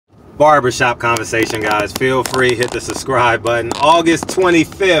barbershop conversation, guys. Feel free, hit the subscribe button. August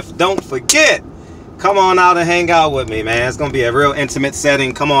 25th, don't forget, come on out and hang out with me, man. It's gonna be a real intimate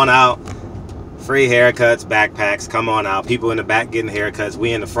setting. Come on out. Free haircuts, backpacks, come on out. People in the back getting haircuts,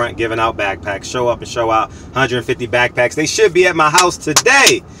 we in the front giving out backpacks. Show up and show out. 150 backpacks. They should be at my house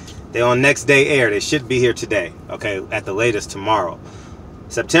today. They on next day air. They should be here today, okay, at the latest tomorrow.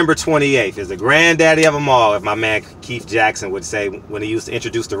 September 28th is the granddaddy of them all, if my man Keith Jackson would say, when he used to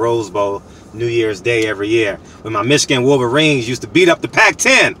introduce the Rose Bowl New Year's Day every year, when my Michigan Wolverines used to beat up the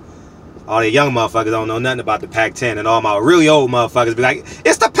Pac-10. All the young motherfuckers don't know nothing about the Pac-10, and all my really old motherfuckers be like,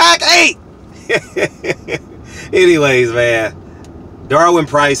 it's the Pac-8! Anyways, man, Darwin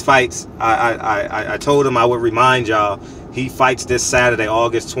Price fights. I told him I would remind y'all, he fights this Saturday,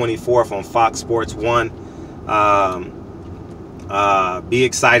 August 24th on Fox Sports 1. Be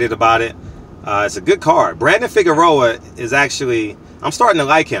excited about it. It's a good card. Brandon Figueroa is actually, I'm starting to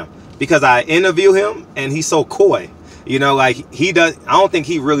like him because I interview him and he's so coy. You know, like he does, I don't think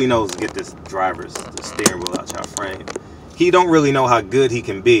he really knows, get this the steering wheel out y'all frame. He don't really know how good he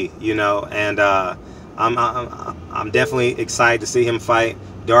can be, you know, and I'm definitely excited to see him fight.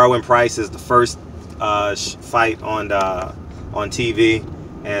 Darwin Price is the first fight on TV,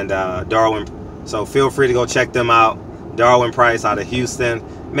 and Darwin, so feel free to go check them out. Darwin Price out of Houston.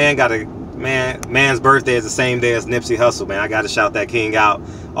 Man's birthday is the same day as Nipsey Hussle, man. I got to shout that king out.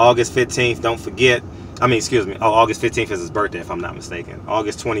 August 15th, don't forget. Excuse me. Oh, August 15th is his birthday, if I'm not mistaken.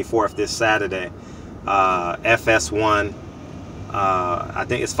 August 24th, this Saturday. FS1. I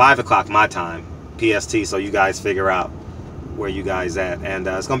think it's 5 o'clock my time, PST. So you guys figure out where you guys at, and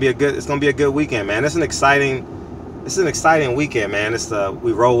it's gonna be a good weekend, man. It's an exciting weekend, man.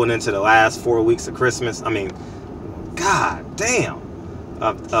 We rolling into the last 4 weeks of Christmas. I mean, god damn,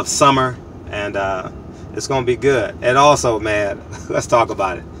 of summer, and it's gonna be good. And also, man, let's talk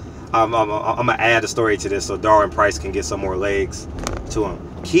about it. I'm gonna add a story to this so Darwin Price can get some more legs to him.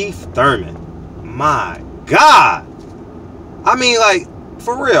 Keith Thurman, my god, I mean, like,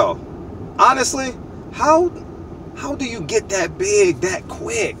 for real, honestly, how do you get that big that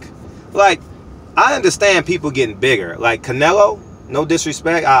quick? Like, I understand people getting bigger, like Canelo, no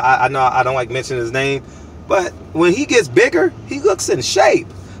disrespect, I know I don't like mentioning his name, but when he gets bigger, he looks in shape.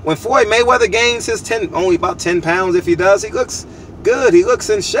 When Floyd Mayweather gains his only about 10 pounds, if he does, he looks good. He looks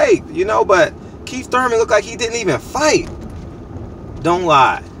in shape, you know. But Keith Thurman looked like he didn't even fight. Don't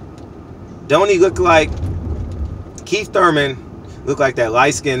lie. Don't he look like Keith Thurman looked like that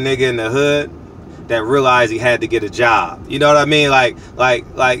light-skinned nigga in the hood that realized he had to get a job? You know what I mean? Like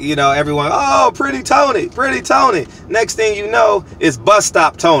you know, everyone, oh, pretty Tony. Next thing you know, it's bus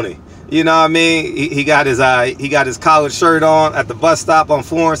stop Tony. You know what I mean? He got his collared shirt on at the bus stop on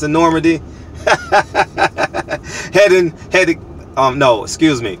Florence and Normandy. No,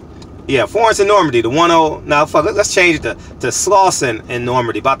 excuse me. Yeah, Florence and Normandy, the 10. Now, fuck, let's change it to Slauson and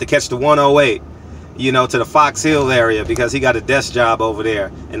Normandy. About to catch the 108, you know, to the Fox Hill area because he got a desk job over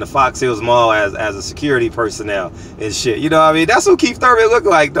there in the Fox Hills Mall as a security personnel and shit. You know what I mean? That's what Keith Thurman look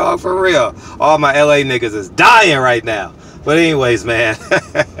like, dog, for real. All my LA niggas is dying right now. But anyways, man.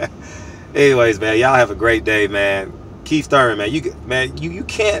 Y'all have a great day, man. Keith Thurman, man, you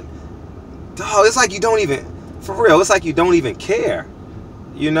can't, dog, it's like you don't even, for real, it's like you don't even care,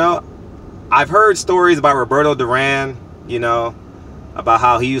 you know. I've heard stories about Roberto Duran, you know, about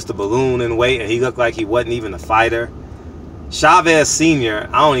how he used to balloon in weight and he looked like he wasn't even a fighter. Chavez Sr.,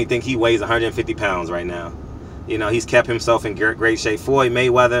 I don't even think he weighs 150 pounds right now. You know, he's kept himself in great shape. Floyd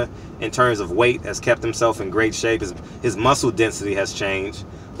Mayweather, in terms of weight, has kept himself in great shape. His muscle density has changed,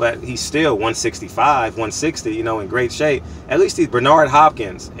 but he's still 165, 160, you know, in great shape. At least he's Bernard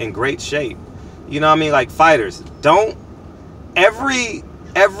Hopkins in great shape. You know what I mean? Like, fighters, don't, every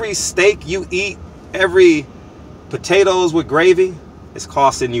steak you eat, every potatoes with gravy, it's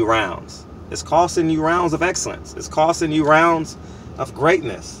costing you rounds. It's costing you rounds of excellence. It's costing you rounds of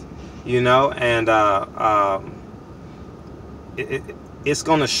greatness, you know, and it's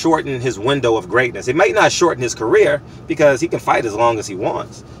going to shorten his window of greatness. It might not shorten his career because he can fight as long as he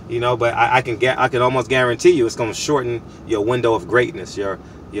wants, you know, but I can almost guarantee you it's going to shorten your window of greatness, your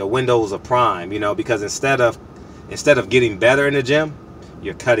windows of prime, you know, because instead of getting better in the gym,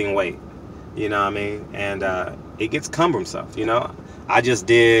 you're cutting weight, you know what I mean? And it gets cumbersome, you know. I just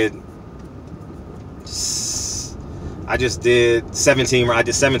did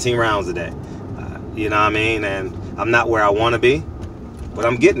 17 rounds a day, you know what I mean? And I'm not where I want to be, but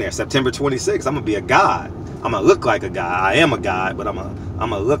I'm getting there. September 26th, I'm gonna be a god. I'm gonna look like a god. I am a god, but I'm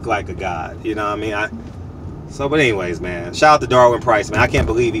gonna look like a god, you know what I mean? But anyways, man, shout out to Darwin Price, man. I can't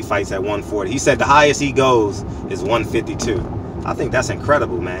believe he fights at 140. He said the highest he goes is 152. I think that's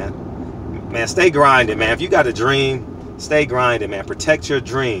incredible, man. Man, stay grinding, man. If you got a dream, stay grinding, man. Protect your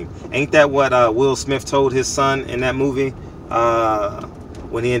dream. Ain't that what Will Smith told his son in that movie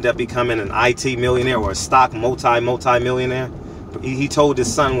when he ended up becoming an IT millionaire or a stock multi-millionaire? He told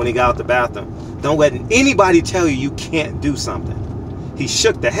his son when he got out the bathroom, don't let anybody tell you you can't do something. He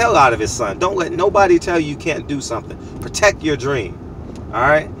shook the hell out of his son. Don't let nobody tell you you can't do something. Protect your dream. All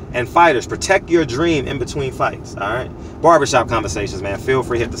right? And fighters, protect your dream in between fights. All right? Barbershop Conversations, man. Feel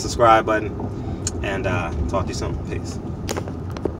free to hit the subscribe button. And talk to you soon. Peace.